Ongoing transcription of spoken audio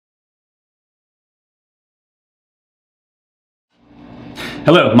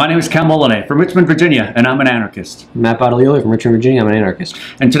Hello, my name is Molinet from Richmond, Virginia, and I'm an anarchist. Matt Battaglioli from Richmond, Virginia. I'm an anarchist.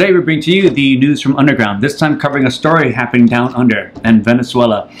 And today we bring to you the news from underground, this time covering a story happening down under in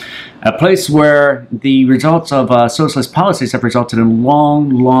Venezuela, a place where the results of socialist policies have resulted in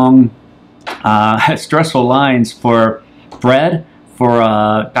long, stressful lines for bread, for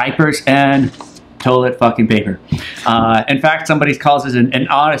diapers, and toilet fucking paper. In fact, somebody calls it an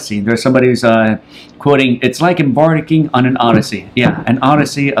odyssey. There's somebody who's quoting, "It's like embarking on an odyssey." Yeah, an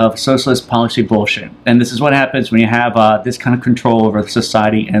odyssey of socialist policy bullshit. And this is what happens when you have this kind of control over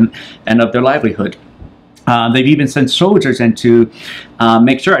society and of their livelihood. They've even sent soldiers in to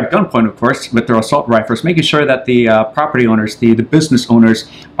make sure, at gunpoint of course, with their assault rifles, making sure that the property owners, the business owners,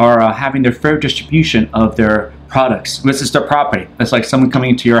 are having their fair distribution of their products. This is their property. It's like someone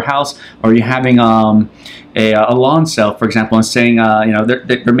coming into your house, or you're having a lawn sale, for example, and saying, you know,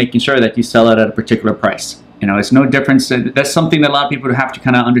 they're making sure that you sell it at a particular price. You know, it's no difference. That's something that a lot of people have to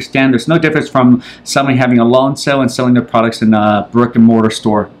kind of understand. There's no difference from somebody having a lawn sale and selling their products in a brick and mortar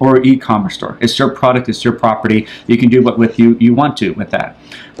store or e-commerce store. It's your product, it's your property. You can do what with you want to with that.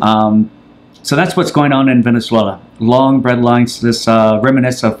 So that's what's going on in Venezuela. Long bread lines, this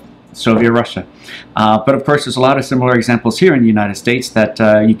reminiscence of Soviet Russia. But of course, there's a lot of similar examples here in the United States that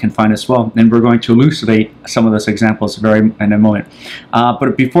you can find as well. And we're going to elucidate some of those examples in a moment.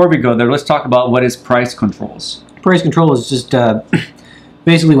 But before we go there, let's talk about what is price controls. Price control is just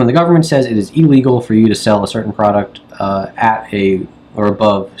basically when the government says it is illegal for you to sell a certain product at a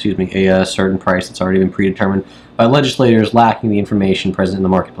certain price that's already been predetermined by legislators lacking the information present in the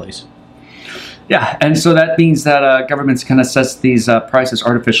marketplace. Yeah, and so that means that governments can assess these prices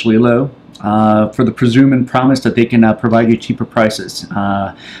artificially low for the presumed promise that they can provide you cheaper prices, you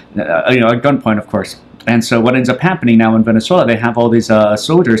know, at gunpoint, of course. And so what ends up happening now in Venezuela, they have all these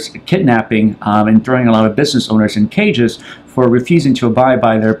soldiers kidnapping and throwing a lot of business owners in cages for refusing to abide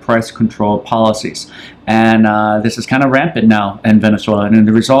by their price control policies. And this is kind of rampant now in Venezuela. And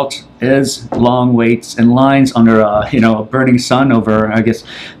the result is long waits and lines under, you know, a burning sun over, I guess,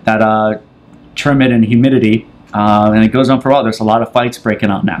 that turbid and humidity, and it goes on for a while. There's a lot of fights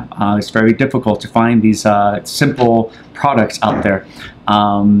breaking out now. It's very difficult to find these simple products out there,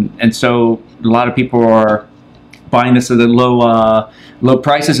 and so a lot of people are buying this at the low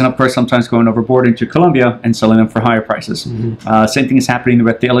prices, and of course sometimes going overboard into Colombia and selling them for higher prices. Mm-hmm. Same thing is happening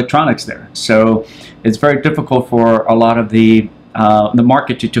with the electronics there. So it's very difficult for a lot of the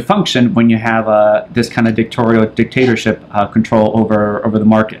market to function when you have this kind of dictatorship control over the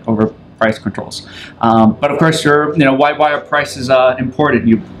market, over price controls. But of course, you know, why are prices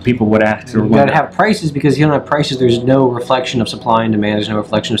important? People would ask. You got to have prices because you don't have prices. There's no reflection of supply and demand. There's no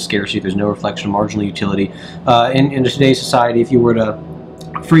reflection of scarcity. There's no reflection of marginal utility. In today's society, if you were to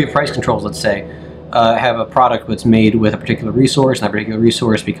free of price controls, let's say, have a product that's made with a particular resource, and that particular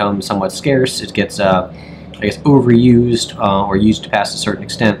resource becomes somewhat scarce. It gets, I guess, overused or used to past a certain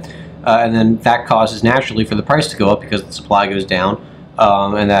extent, and then that causes naturally for the price to go up because the supply goes down.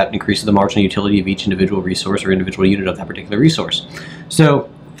 And that increases the marginal utility of each individual resource or individual unit of that particular resource. So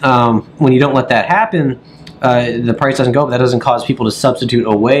when you don't let that happen, the price doesn't go up. That doesn't cause people to substitute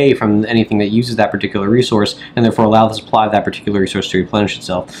away from anything that uses that particular resource and therefore allow the supply of that particular resource to replenish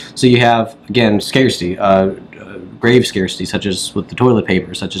itself. So you have, again, scarcity, grave scarcity, such as with the toilet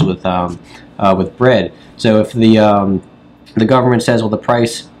paper, such as with bread. So if the government says, well, the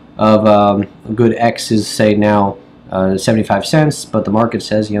price of good X is, say, now 75 cents, but the market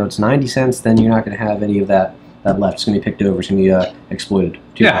says, you know, it's 90 cents, then you're not going to have any of that left. It's going to be picked over. It's going to be exploited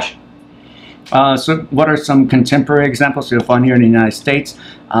too much. So what are some contemporary examples you'll find here in the United States?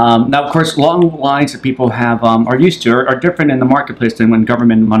 Now, of course, long lines that people have are used to are different in the marketplace than when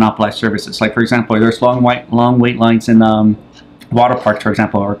government monopolized services. Like, for example, there's long wait lines in water parks, for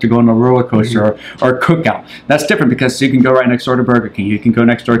example, or to go on a roller coaster, or a cookout. That's different because you can go right next door to Burger King, you can go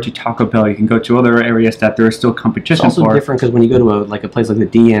next door to Taco Bell, you can go to other areas that there is still competition for. It's also different because when you go to a place like the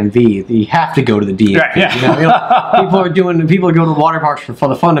DMV, you have to go to the DMV. Right, yeah. You know, people are going to water parks for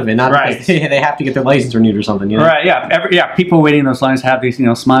the fun of it, not because they have to get their license renewed or something. You know? Right. Yeah. People waiting in those lines have these, you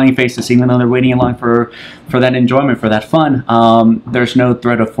know, smiling faces, even though they're waiting in line for that enjoyment, for that fun. There's no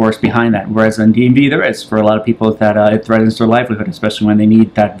threat of force behind that. Whereas in DMV, there is for a lot of people that it threatens their livelihood, especially when they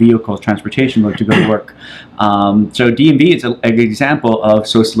need that vehicle transportation mode to go to work. So DMV is an example of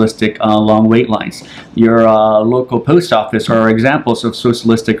socialistic long wait lines. Your local post office are examples of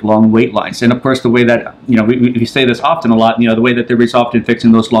socialistic long wait lines. And of course, the way that, you know, we say this often a lot, you know, the way that they resolved in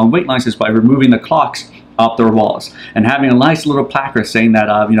fixing those long wait lines is by removing the clocks off their walls and having a nice little placard saying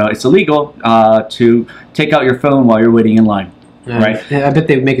that, you know, it's illegal to take out your phone while you're waiting in line. Right. Yeah, I bet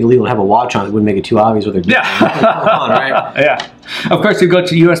they would make it illegal to have a watch on. It wouldn't make it too obvious what they're doing. Yeah. Right? Yeah. Of course, you go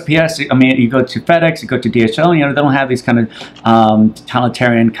to USPS, I mean, you go to FedEx, you go to DHL, you know, they don't have these kind of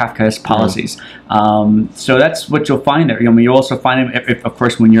totalitarian Kafkaesque policies. So that's what you'll find there. I mean, you also find it, if, of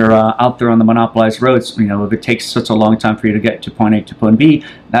course, when you're out there on the monopolized roads, you know, if it takes such a long time for you to get to point A to point B,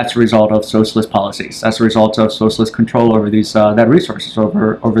 that's a result of socialist policies. That's a result of socialist control over these that resources,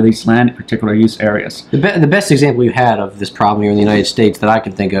 over these land, particular use areas. The best example we've had of this problem here in the United States that I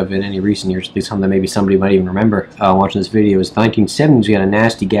can think of in any recent years, at least something that maybe somebody might even remember watching this video, is the 1970s. We had a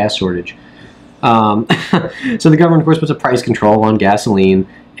nasty gas shortage. So the government, of course, puts a price control on gasoline,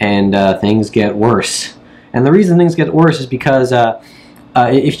 and things get worse. And the reason things get worse is because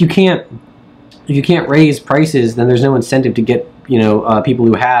if you can't raise prices, then there's no incentive to get, you know, people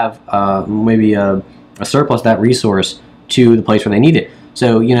who have maybe a surplus of that resource to the place where they need it.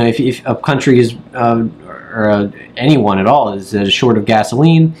 So, you know, if a country is or anyone at all is short of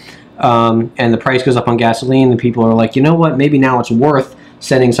gasoline, and the price goes up on gasoline, and people are like, you know what, maybe now it's worth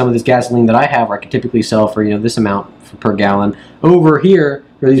sending some of this gasoline that I have, or I could typically sell for, you know, this amount per gallon, over here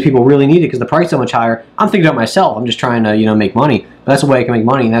where these people really need it because the price is so much higher. I'm thinking about myself. I'm just trying to, you know, make money. But that's the way I can make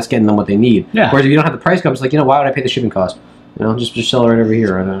money, and that's getting them what they need. Yeah. Whereas if you don't have the price go, it's like, you know, why would I pay the shipping cost? You know, just sell it right over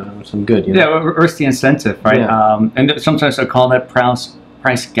here, and some good. You know? Yeah, where's the incentive, right? Yeah. And sometimes I call that price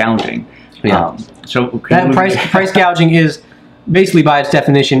gouging. Yeah. So that price gouging is basically, by its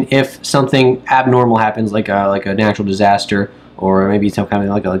definition, if something abnormal happens, like a natural disaster, or maybe some kind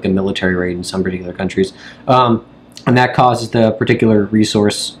of like a military raid in some particular countries, and that causes the particular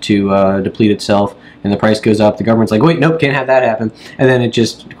resource to deplete itself, and the price goes up. The government's like, wait, nope, can't have that happen, and then it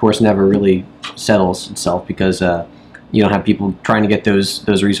just, of course, never really settles itself because you don't have people trying to get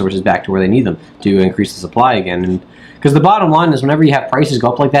those resources back to where they need them to increase the supply again. And because the bottom line is, whenever you have prices go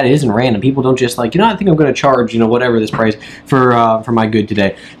up like that, it isn't random. People don't just like, you know, I think I'm going to charge, you know, whatever this price for my good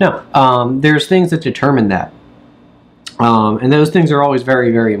today. No, there's things that determine that, and those things are always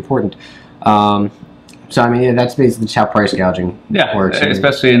very, very important. So I mean, yeah, that's basically how price gouging works.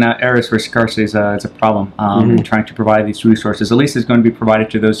 Especially in areas where scarcity is a problem. Trying to provide these resources, at least it's going to be provided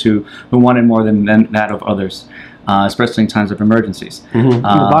to those who want it more than that of others. Especially in times of emergencies. The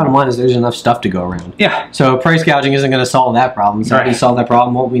bottom line is there's enough stuff to go around. Yeah. So price gouging isn't going to solve that problem. So if you solve that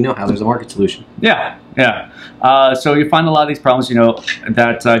problem, well, we know how. There's a market solution. Yeah, yeah. So you find a lot of these problems, you know,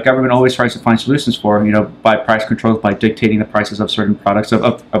 that government always tries to find solutions for, you know, by price controls, by dictating the prices of certain products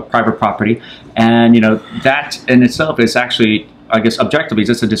of private property. And, you know, that in itself is actually, I guess, objectively,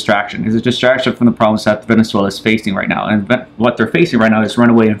 just a distraction. It's a distraction from the problems that Venezuela is facing right now. And what they're facing right now is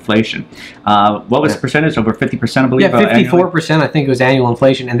runaway inflation. What was the percentage? Over 50%, I believe? Yeah, 54%, I think, was annual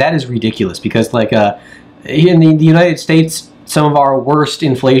inflation. And that is ridiculous because, like, in the United States, some of our worst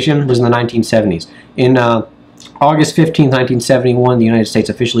inflation was in the 1970s. In August 15, 1971, the United States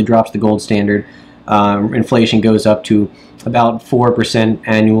officially drops the gold standard. Inflation goes up to about 4%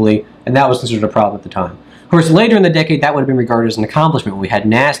 annually. And that was considered a problem at the time. Of course, later in the decade, that would have been regarded as an accomplishment. We had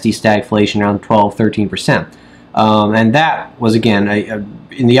nasty stagflation around 12, 13%. And that was, again,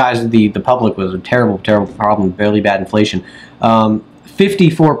 in the eyes of the public, was a terrible, terrible problem, barely bad inflation.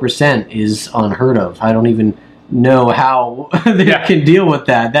 54% is unheard of. I don't even know how they can deal with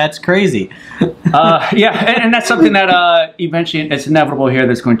that. That's crazy. Yeah, and that's something that eventually it's inevitable here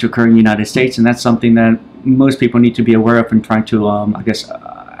that's going to occur in the United States, and that's something that most people need to be aware of and trying to, I guess,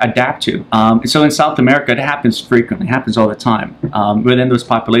 adapt to. So in South America, it happens frequently, it happens all the time. Within those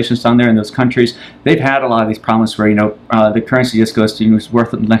populations down there in those countries, they've had a lot of these problems where, you know, the currency just goes to, you know, it's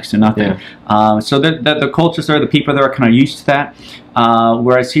worth next to nothing. Yeah. So the cultures there, the people there are kind of used to that.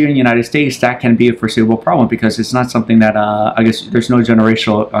 Whereas here in the United States, that can be a foreseeable problem because it's not something that, I guess, there's no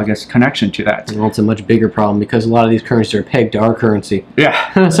generational, I guess, connection to that. Well, it's a much bigger problem because a lot of these currencies are pegged to our currency.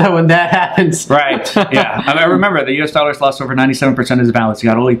 Yeah. So when that happens... Right, yeah. I mean, remember, the U.S. dollar's lost over 97% of its value. It's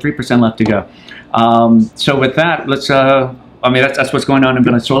got only 3% left to go. So with that, let's... I mean, that's what's going on in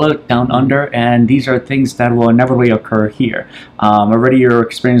Venezuela, down under, and these are things that will inevitably occur here. Already you're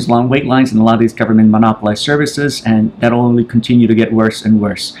experiencing long wait lines in a lot of these government monopolized services, and that'll only continue to get worse and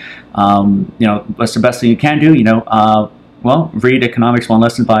worse. You know, what's the best thing you can do? You know, well, read Economics 1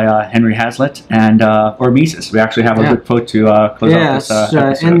 Lesson by Henry Hazlitt and or Mises. We actually have a good quote to close out this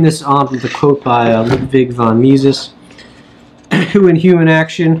episode. End this on with a quote by Ludwig von Mises, who in Human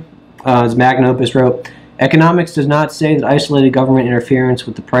Action, his magnum opus, wrote, "Economics does not say that isolated government interference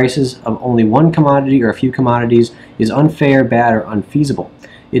with the prices of only one commodity or a few commodities is unfair, bad, or unfeasible.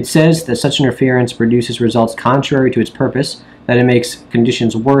 It says that such interference produces results contrary to its purpose, that it makes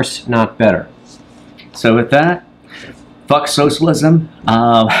conditions worse, not better." So with that, fuck socialism,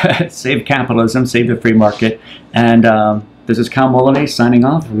 save capitalism, save the free market, and this is Molinet signing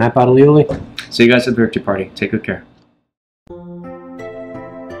off. I'm Matt Battaglioli. See you guys at the birthday party. Take good care.